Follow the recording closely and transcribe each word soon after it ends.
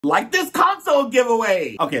Like this console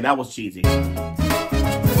giveaway. Okay, that was cheesy. Lamar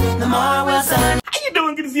Wilson. How you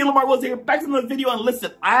doing? Good to see you. Lamar Wilson here. Back to another video. And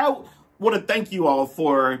listen, I want to thank you all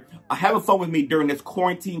for having fun with me during this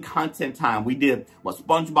quarantine content time. We did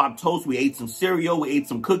SpongeBob toast. We ate some cereal. We ate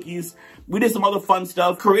some cookies. We did some other fun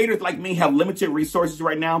stuff. Creators like me have limited resources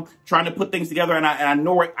right now, trying to put things together. And I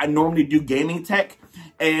know I normally do gaming tech.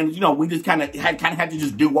 And, you know, we just kind of had to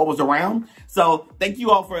just do what was around. So thank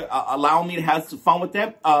you all for allowing me to have some fun with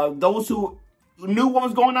that. Those who knew what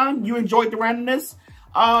was going on, you enjoyed the randomness.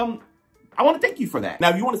 I want to thank you for that. Now,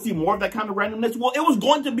 if you want to see more of that kind of randomness, well, it was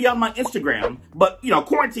going to be on my Instagram, but, you know,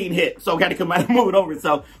 quarantine hit, so I got to come out and move it over.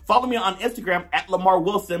 So follow me on Instagram at Lamar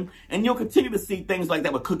Wilson, and you'll continue to see things like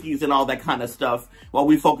that with cookies and all that kind of stuff while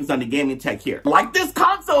we focus on the gaming tech here. Like this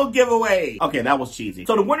console giveaway. Okay, that was cheesy.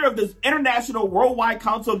 So the winner of this international worldwide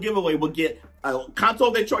console giveaway will get a console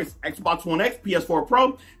of their choice: Xbox One X, PS4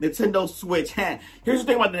 Pro, Nintendo Switch. Here's the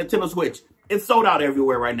thing about the Nintendo Switch. It's sold out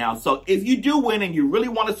everywhere right now. So if you do win and you really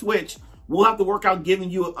want to switch, we'll have to work out giving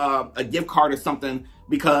you a gift card or something,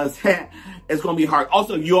 because it's going to be hard.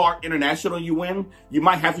 Also, if you are international and you win, you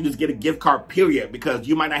might have to just get a gift card, period, because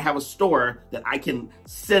you might not have a store that I can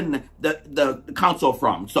send the console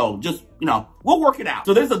from. So just, you know, we'll work it out.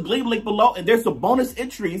 So there's a Gleam link below, and there's some bonus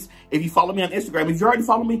entries if you follow me on Instagram. If you already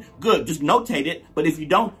follow me, good. Just notate it. But if you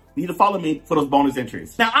don't, you need to follow me for those bonus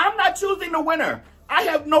entries. Now, I'm not choosing the winner. I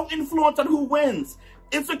have no influence on who wins.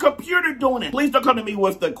 It's a computer doing it. Please don't come to me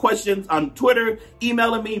with the questions on Twitter,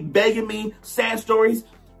 emailing me, begging me, sad stories.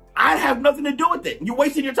 I have nothing to do with it. You're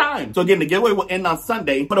wasting your time. So again, the giveaway will end on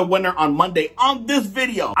Sunday. Put a winner on Monday on this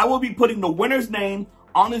video. I will be putting the winner's name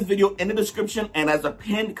on this video in the description and as a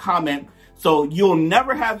pinned comment. So you'll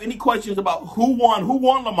never have any questions about who won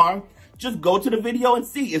Lamar. Just go to the video and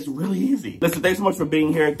see. It's really easy. Listen, thanks so much for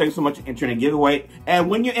being here. Thanks so much for entering the giveaway. And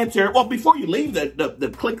when you enter, well, before you leave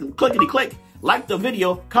the clickety-click, like the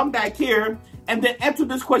video, come back here, and then answer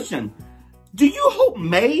this question. Do you hope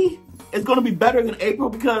May is going to be better than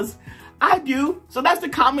April? Because I do. So that's the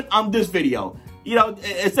comment on this video. You know,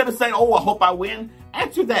 instead of saying, oh, I hope I win,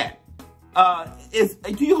 answer that.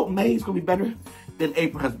 Do you hope May is going to be better than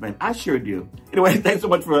April has been? I sure do. Anyway, thanks so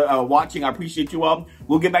much for watching. I appreciate you all.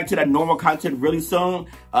 We'll get back to that normal content really soon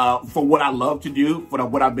for what I love to do, for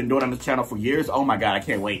what I've been doing on this channel for years. Oh my God, I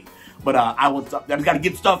can't wait. But I just got to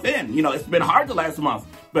get stuff in. You know, it's been hard the last month,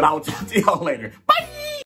 but I will talk to y'all later. Bye!